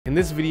In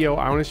this video,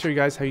 I want to show you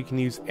guys how you can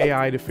use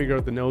AI to figure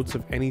out the notes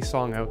of any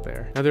song out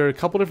there. Now, there are a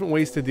couple different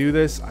ways to do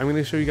this. I'm going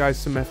to show you guys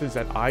some methods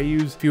that I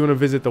use. If you want to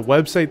visit the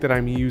website that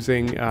I'm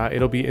using,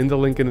 it'll be in the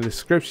link in the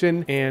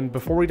description. And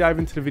before we dive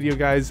into the video,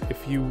 guys,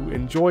 if you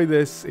enjoy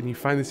this and you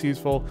find this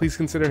useful, please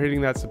consider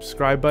hitting that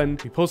subscribe button.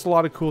 We post a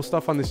lot of cool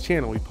stuff on this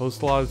channel. We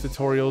post a lot of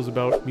tutorials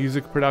about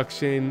music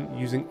production,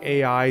 using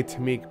AI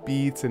to make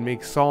beats and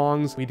make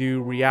songs. We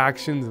do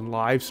reactions and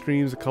live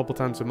streams a couple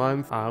times a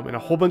month, and a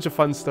whole bunch of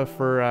fun stuff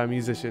for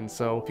musicians.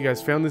 So if you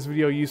guys found this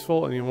video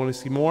useful and you want to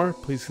see more,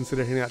 please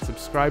consider hitting that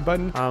subscribe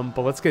button. But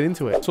let's get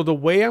into it. So the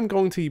way I'm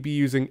going to be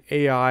using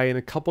AI and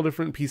a couple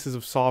different pieces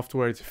of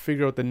software to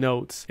figure out the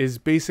notes is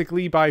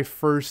basically by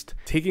first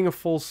taking a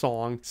full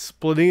song,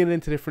 splitting it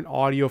into different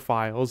audio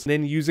files, and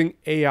then using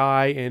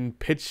AI and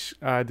pitch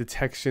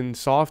detection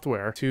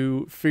software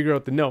to figure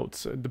out the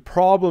notes. The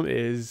problem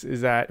is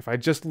that if I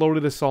just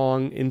loaded a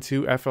song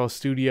into FL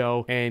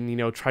Studio and,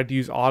 tried to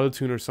use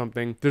autotune or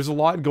something, there's a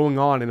lot going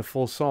on in a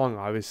full song.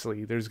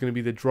 Obviously, there's going to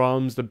be the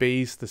drums, the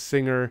bass, the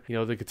singer,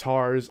 the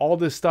guitars, all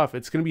this stuff.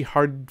 It's going to be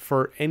hard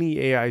for any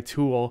AI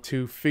tool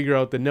to figure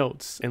out the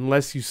notes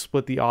unless you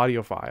split the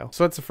audio file.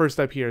 So that's the first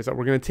step here, is that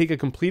we're going to take a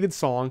completed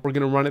song, we're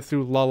going to run it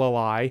through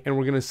LALAI, and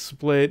we're going to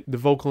split the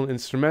vocal and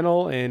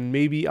instrumental and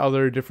maybe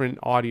other different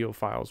audio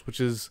files,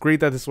 which is great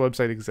that this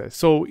website exists.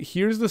 So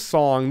here's the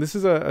song. This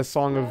is a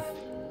song of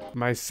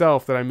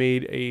myself that I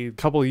made a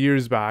couple of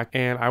years back,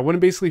 and I want to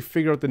basically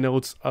figure out the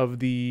notes of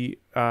the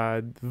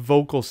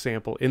vocal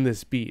sample in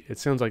this beat. It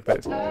sounds like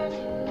this.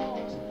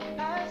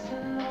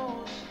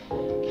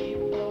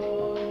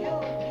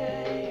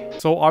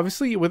 So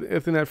obviously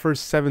within that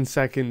first 7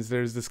 seconds,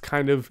 there's this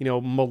kind of,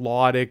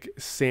 melodic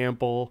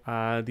sample,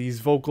 these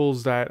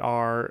vocals that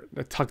are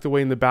tucked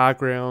away in the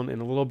background and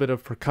a little bit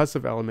of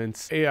percussive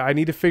elements. I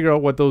need to figure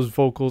out what those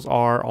vocals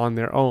are on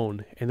their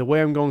own. And the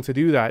way I'm going to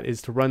do that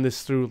is to run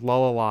this through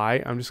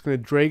LALAI. I'm just going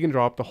to drag and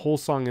drop the whole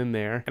song in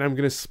there, and I'm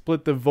going to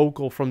split the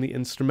vocal from the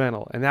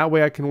instrumental. And that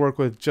way I can work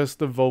with just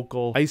the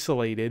vocal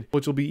isolated,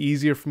 which will be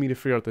easier for me to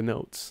figure out the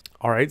notes.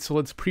 All right, so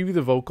let's preview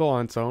the vocal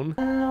on its own.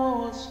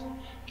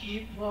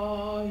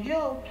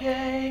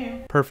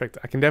 Perfect.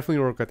 I can definitely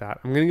work with that.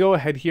 I'm going to go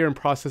ahead here and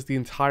process the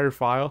entire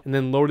file and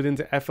then load it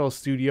into FL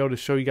Studio to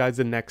show you guys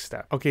the next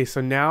step. Okay,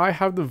 so now I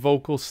have the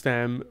vocal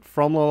stem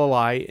from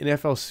LALAI in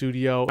FL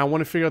Studio. I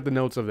want to figure out the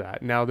notes of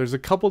that. Now, there's a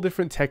couple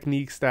different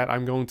techniques that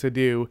I'm going to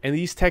do, and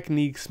these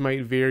techniques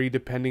might vary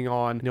depending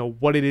on,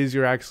 what it is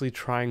you're actually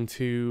trying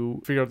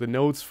to figure out the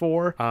notes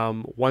for.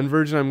 One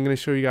version I'm going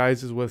to show you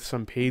guys is with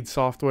some paid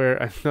software.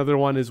 Another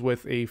one is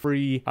with a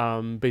free,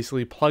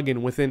 basically plugin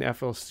within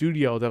FL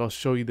Studio that'll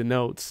show you the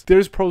notes.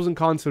 There's pros and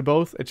cons to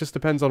both. It just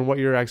depends on what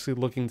you're actually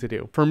looking to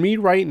do. For me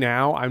right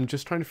now, I'm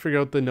just trying to figure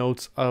out the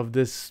notes of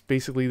this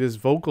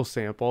vocal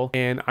sample,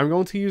 and I'm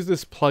going to use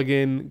this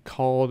plugin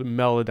called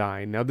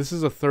Melodyne. Now, this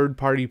is a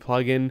third-party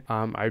plugin.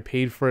 I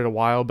paid for it a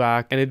while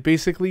back, and it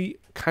basically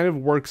kind of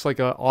works like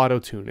a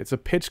auto-tune. It's a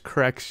pitch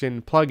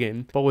correction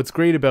plugin, but what's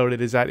great about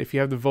it is that if you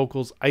have the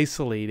vocals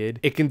isolated,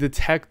 it can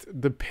detect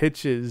the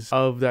pitches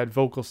of that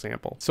vocal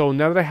sample. So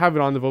now that I have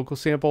it on the vocal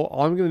sample,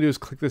 all I'm going to do is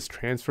click this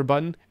transfer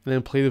button and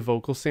then play the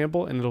vocal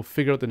sample, and it'll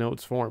figure out the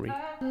notes for me.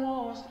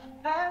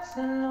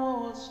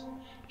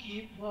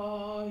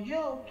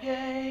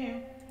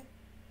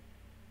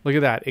 Look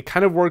at that. It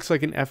kind of works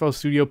like an FL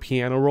Studio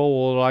piano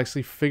roll, where it'll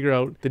actually figure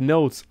out the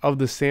notes of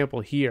the sample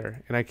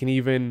here. And I can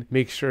even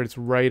make sure it's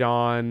right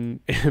on,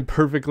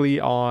 perfectly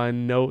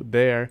on note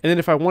there. And then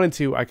if I wanted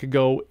to, I could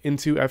go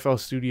into FL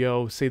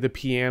Studio, say the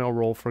piano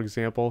roll, for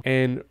example,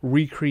 and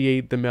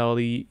recreate the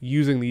melody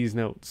using these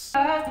notes.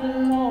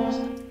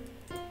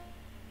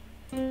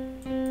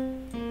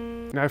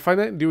 Now, I find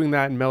that doing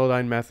that in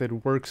Melodyne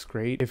method works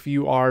great if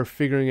you are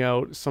figuring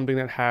out something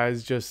that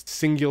has just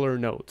singular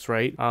notes,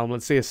 right?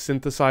 Let's say a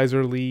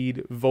synthesizer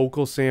lead,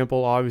 vocal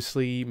sample,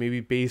 obviously, maybe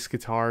bass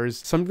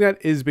guitars, something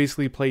that is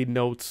basically played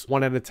notes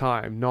one at a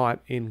time, not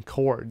in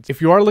chords. If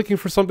you are looking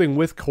for something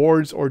with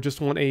chords or just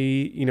want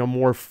a,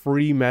 more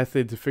free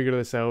method to figure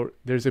this out,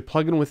 there's a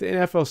plugin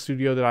within FL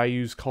Studio that I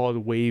use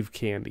called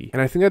Wavecandy.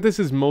 And I think that this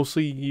is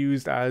mostly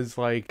used as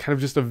like kind of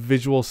just a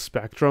visual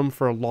spectrum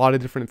for a lot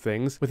of different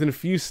things. Within a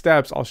few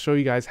steps, I'll show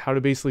you guys how to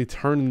basically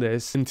turn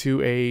this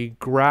into a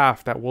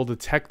graph that will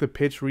detect the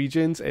pitch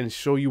regions and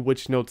show you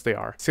which notes they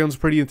are. Sounds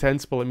pretty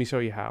intense, but let me show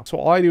you how. So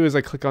all I do is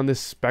I click on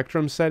this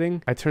spectrum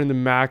setting. I turn the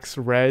max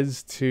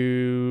res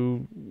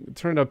to,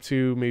 turn it up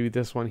to maybe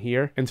this one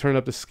here, and turn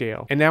up the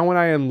scale. And now when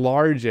I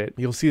enlarge it,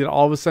 you'll see that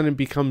all of a sudden it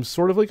becomes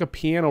sort of like a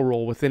piano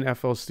roll within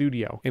FL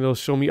Studio. And it'll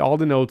show me all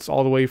the notes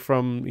all the way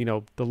from,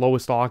 the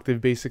lowest octave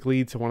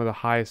basically to one of the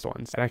highest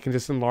ones. And I can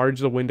just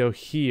enlarge the window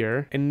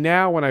here. And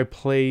now when I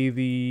play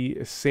the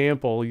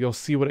sample, you'll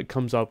see what it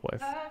comes up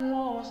with.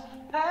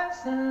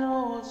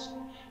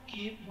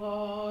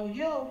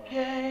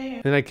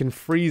 Then I can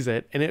freeze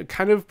it, and it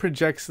kind of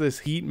projects this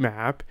heat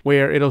map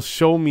where it'll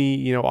show me,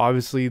 you know,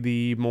 obviously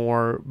the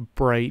more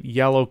bright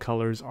yellow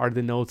colors are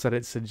the notes that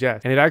it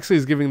suggests. And it actually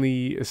is giving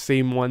the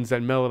same ones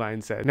that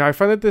Melodyne said. Now I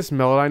find that this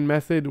Melodyne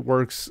method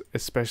works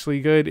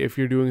especially good if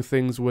you're doing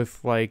things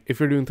with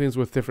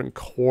different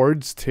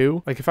chords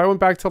too. Like if I went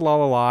back to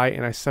lalalai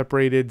and I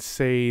separated,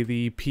 say,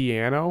 the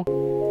piano.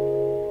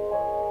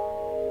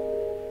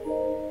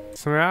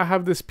 So now I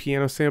have this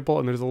piano sample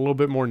and there's a little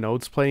bit more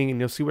notes playing, and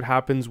you'll see what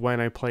happens when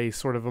I play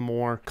sort of a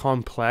more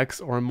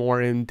complex or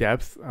more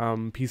in-depth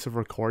piece of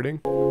recording.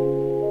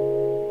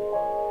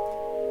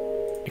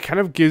 It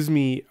kind of gives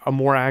me a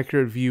more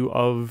accurate view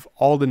of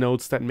all the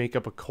notes that make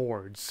up a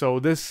chord. So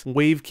this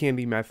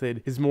Wavecandy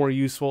method is more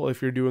useful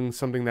if you're doing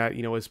something that,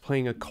 you know, is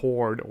playing a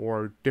chord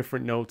or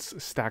different notes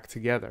stacked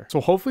together. So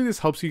hopefully this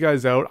helps you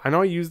guys out. I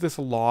know I use this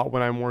a lot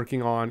when I'm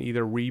working on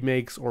either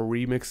remakes or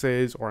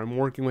remixes, or I'm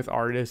working with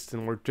artists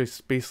and we're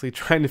just basically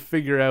trying to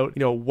figure out,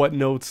 you know, what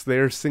notes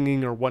they're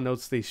singing or what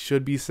notes they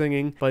should be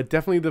singing. But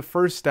definitely the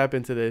first step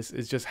into this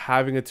is just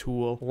having a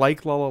tool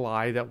like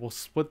lalalai that will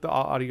split the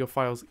audio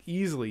files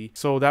easily,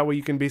 so that way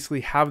you can basically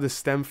have the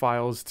stem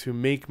files to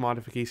make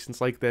modifications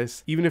like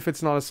this, even if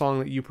it's not a song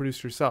that you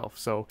produced yourself.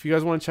 So if you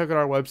guys want to check out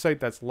our website,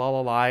 that's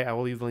LALAI. I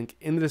will leave the link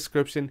in the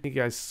description. Thank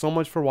you guys so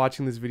much for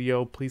watching this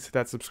video. Please hit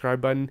that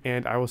subscribe button,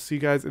 and I will see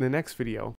you guys in the next video.